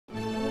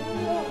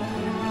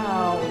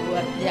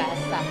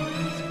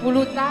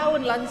10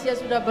 tahun lansia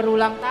sudah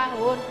berulang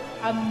tahun.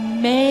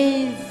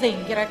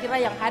 Amazing. Kira-kira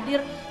yang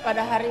hadir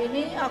pada hari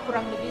ini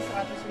kurang lebih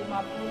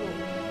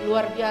 150.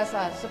 Luar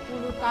biasa. 10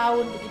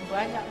 tahun begitu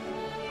banyak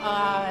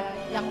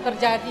yang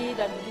terjadi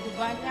dan begitu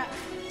banyak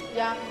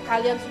yang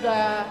kalian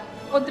sudah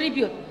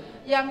contribute.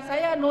 Yang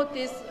saya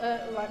notice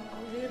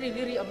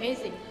really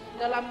amazing.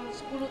 Dalam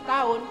 10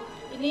 tahun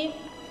ini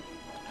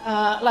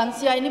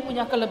lansia ini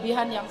punya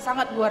kelebihan yang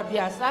sangat luar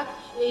biasa,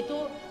 yaitu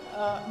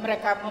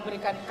mereka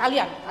memberikan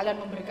kalian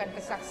memberikan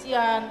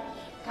kesaksian,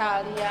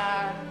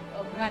 kalian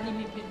berani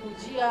mimpin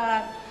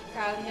pujian,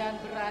 kalian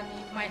berani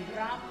main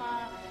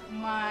drama,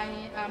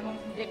 main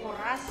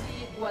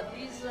dekorasi, buat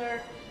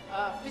dessert,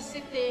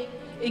 visiting,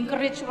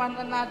 encourage one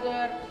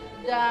another,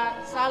 dan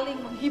saling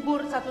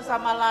menghibur satu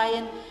sama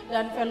lain.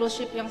 Dan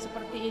fellowship yang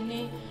seperti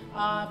ini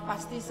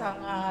pasti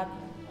sangat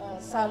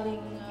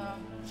saling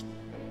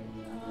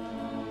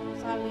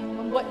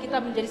membuat kita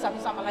menjadi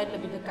satu sama lain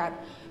lebih dekat.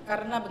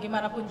 Karena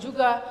bagaimanapun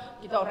juga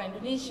kita orang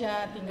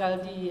Indonesia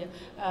tinggal di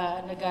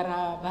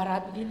negara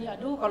barat begini,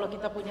 aduh kalau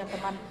kita punya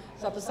teman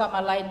satu sama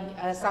lain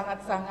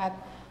sangat-sangat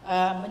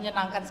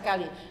menyenangkan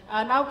sekali.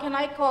 Now can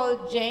I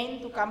call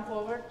Jane to come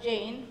forward?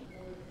 Jane.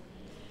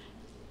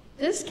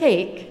 This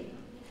cake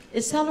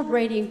is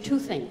celebrating two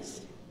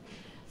things.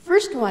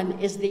 First one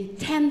is the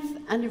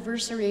 10th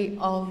anniversary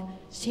of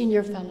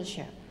Senior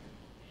Fellowship.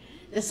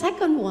 The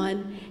second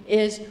one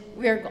is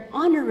we're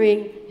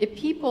honoring the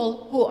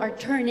people who are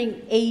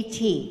turning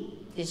 80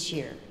 this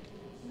year.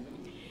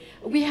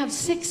 We have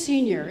 6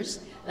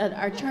 seniors that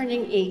are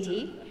turning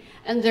 80,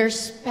 and they're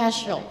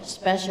special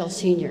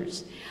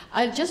seniors.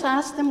 I just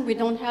asked them, we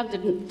don't have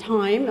the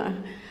time.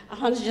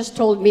 Hans just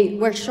told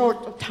me we're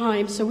short of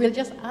time, so we'll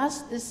just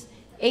ask this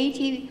 6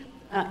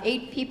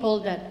 people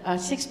that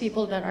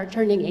are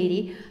turning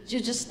 80 to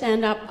just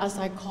stand up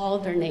as I call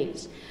their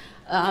names.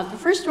 The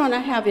first one I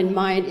have in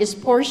mind is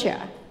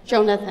Portia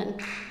Jonathan.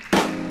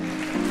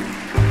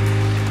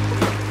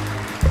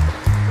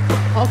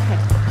 Okay,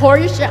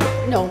 Portia,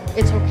 no,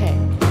 it's okay.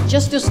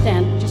 Just to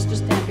stand,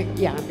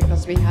 yeah,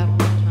 because we have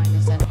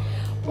time.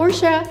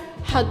 Portia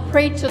had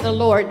prayed to the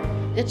Lord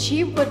that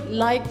she would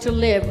like to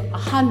live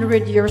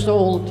 100 years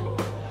old,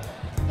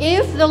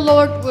 if the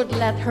Lord would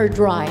let her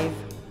drive.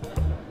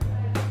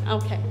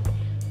 Okay,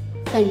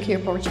 thank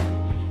you, Portia.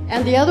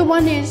 And the other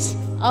one is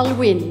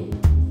Alwin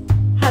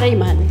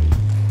Hariman.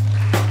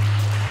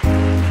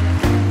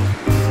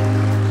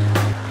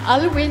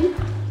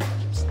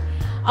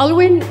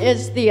 Alwin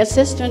is the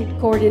assistant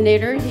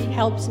coordinator. He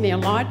helps me a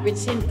lot with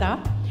Sinta.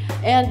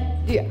 And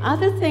the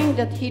other thing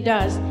that he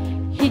does,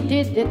 he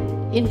did the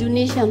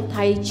Indonesian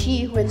Tai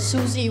Chi when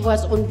Susie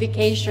was on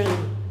vacation.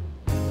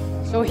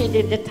 So he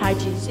did the Tai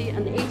Chi. See,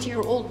 an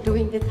 8-year-old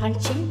doing the Tai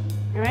Chi,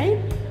 all right?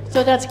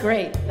 So that's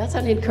great. That's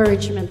an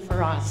encouragement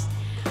for us.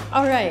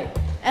 All right,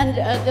 and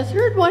the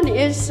third one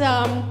is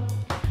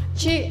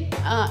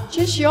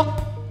Chishyok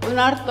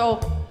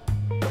Unarto.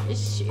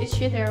 Is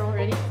she there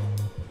already?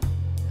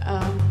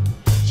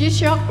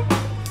 Chishyok,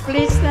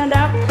 please stand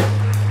up.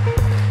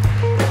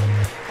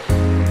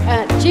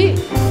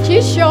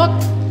 Chishyok,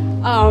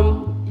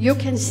 you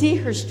can see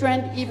her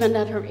strength even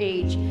at her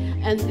age,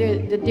 and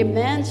the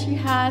demands she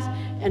has,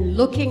 and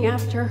looking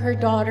after her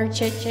daughter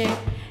Cheche,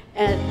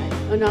 and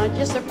I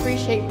just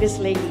appreciate this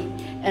lady.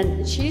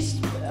 And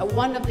she's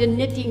one of the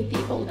knitting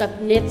people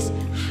that knits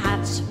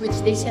hats, which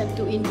they send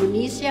to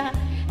Indonesia,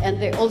 and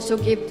they also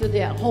give to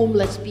the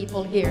homeless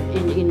people here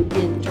in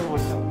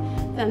Toronto.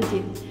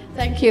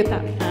 Thank you,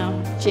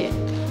 Jane.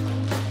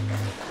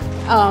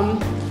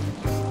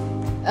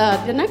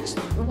 The next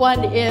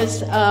one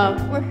is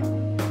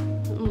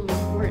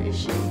where is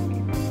she?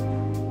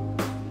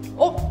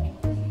 Oh,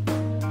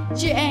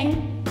 Chiang.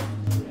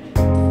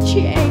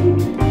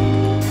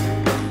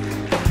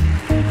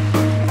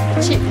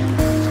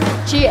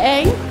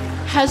 Chiang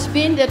has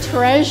been the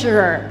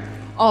treasurer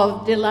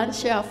of the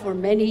LANSIA for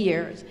many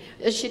years.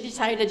 She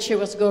decided she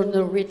was going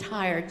to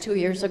retire 2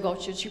 years ago.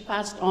 She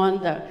passed on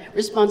the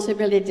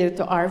responsibility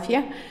to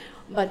Arvia.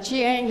 But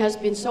Chiang has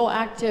been so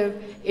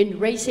active in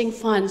raising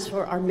funds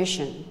for our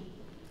mission.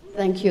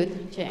 Thank you,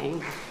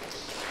 Chiang.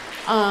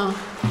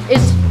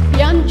 Is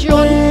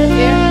Bianjun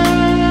there?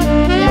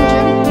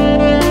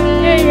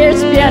 Bianjun?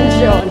 Here's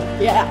Bianjun.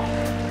 Yeah.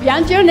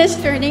 Bianjun is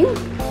turning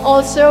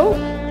also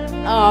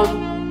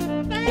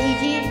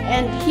 80,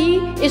 and he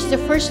is the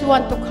first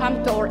one to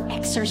come to our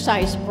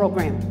exercise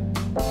program.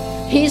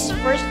 He's the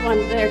first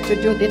one there to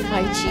do the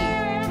Tai Chi.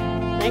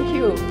 Thank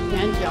you,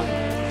 Bianjun.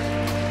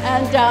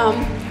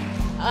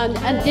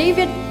 And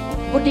David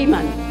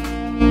Budiman.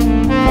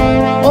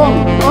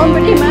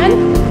 Budiman.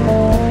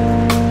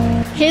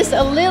 He's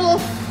a little.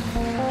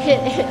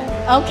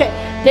 Okay,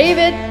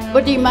 David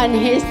Budiman.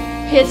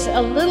 He's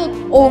a little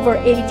over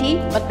 80,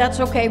 but that's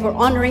okay. We're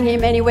honoring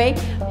him anyway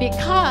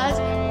because.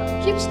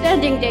 Keep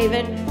standing,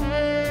 David.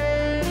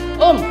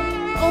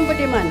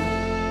 Budiman.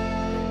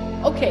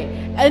 Okay.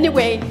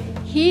 Anyway,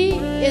 he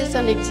is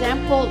an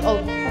example of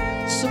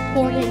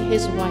supporting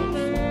his wife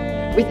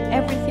with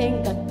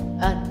everything that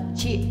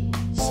she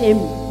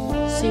seemed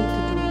to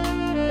do.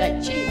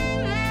 Like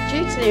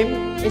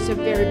Jim is a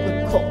very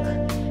good cook,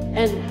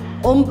 and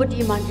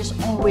Ombudsman is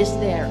always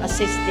there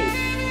assisting.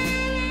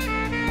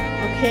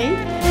 Okay?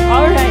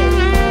 All right.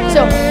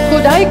 So,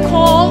 could I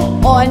call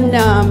on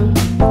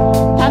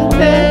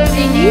Tante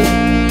Rini?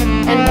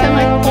 And can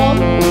I call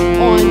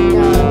on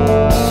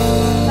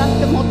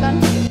Tante Motan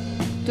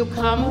to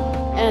come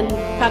and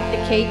cut the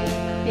cake,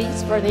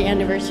 please, for the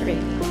anniversary?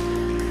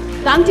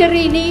 Tante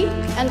Rini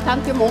and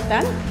Tante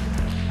Motan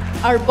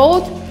are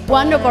both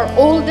one of our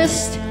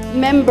oldest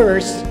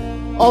members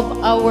of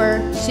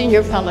our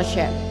senior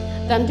fellowship.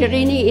 Tante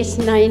Rini is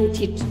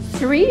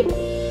 93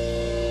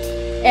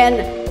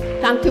 and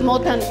Tante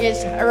Motan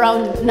is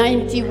around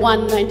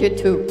 91,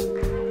 92.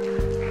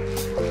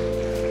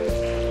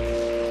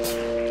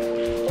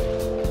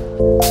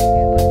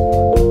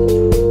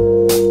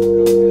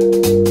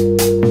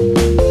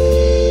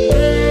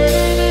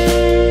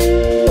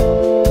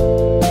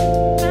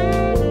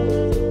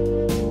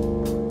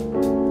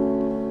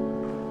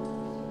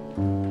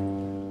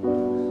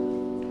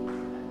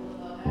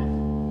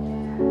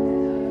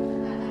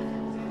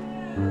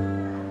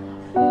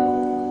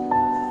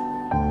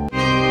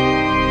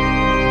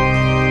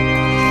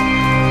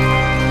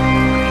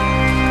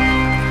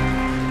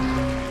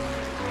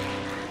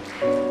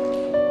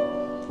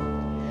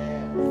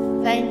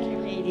 Thank you,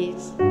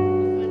 ladies.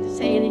 Want to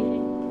say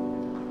anything?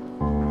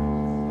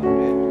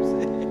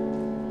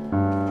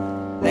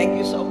 Thank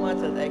you so much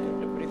that I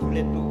got the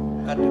privilege to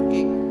cut the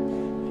cake.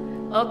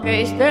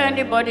 Okay, is there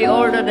anybody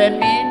older than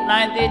me,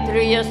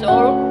 93 years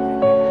old?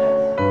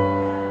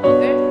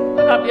 Okay,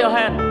 put up your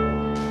hand.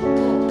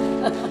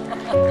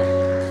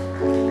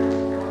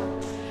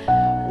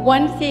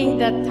 One thing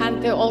that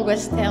Tante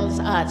always tells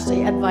us,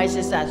 she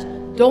advises us,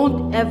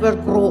 don't ever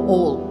grow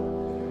old.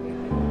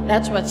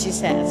 That's what she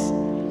says.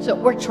 So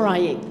we're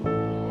trying.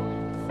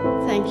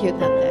 Thank you,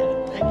 Tante.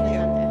 Thank you,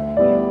 Tante.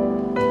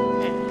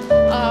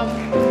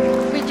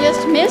 Okay. We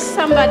just missed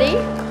somebody.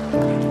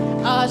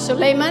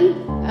 Suleiman,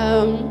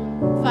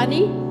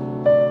 Fanny.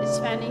 Is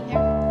Fanny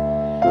here?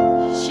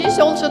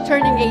 She's also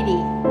turning 80.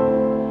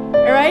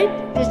 All right?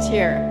 This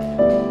year.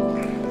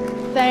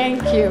 Thank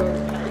you.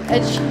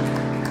 And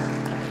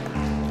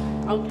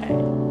okay.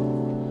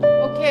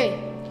 Oke,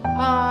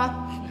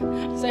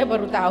 saya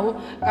baru tahu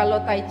kalau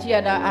Tai Chi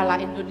ada ala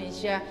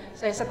Indonesia.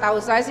 Setahu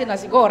saya sih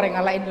nasi goreng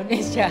ala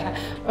Indonesia.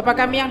 Bapa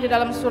kami yang di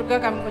dalam surga,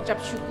 kami mengucap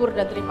syukur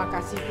dan terima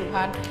kasih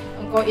Tuhan.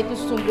 Engkau itu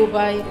sungguh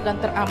baik dan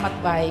teramat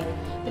baik.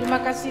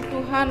 Terima kasih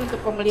Tuhan untuk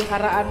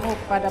pemeliharaanmu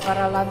kepada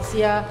para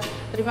lansia.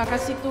 Terima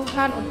kasih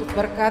Tuhan untuk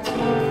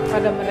berkat-Mu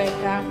pada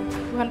mereka.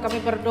 Tuhan, kami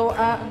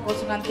berdoa Engkau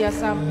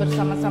senantiasa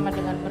bersama-sama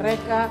dengan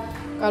mereka.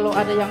 Kalau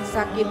ada yang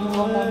sakit,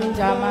 Engkau mau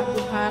menjamah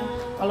Tuhan.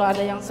 Kalau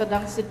ada yang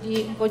sedang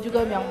sedih, Engkau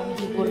juga yang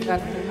menghiburkan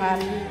Tuhan.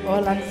 Bahwa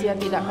lansia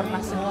tidak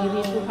pernah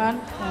sendiri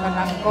Tuhan,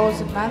 karena Engkau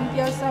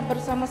senantiasa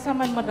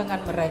bersama-sama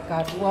dengan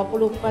mereka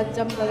 24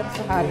 jam dalam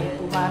sehari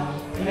Tuhan.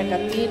 Mereka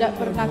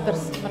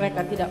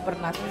tidak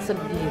pernah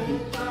sendiri.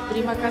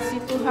 Terima kasih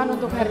Tuhan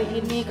untuk hari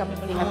ini kami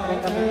melihat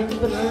mereka begitu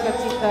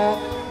bersukacita,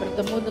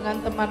 bertemu dengan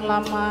teman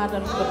lama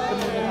dan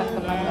bertemu dengan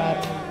teman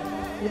baru.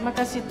 Terima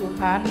kasih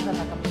Tuhan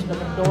karena kami sudah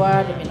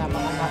berdoa demi nama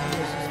anak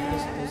Yesus.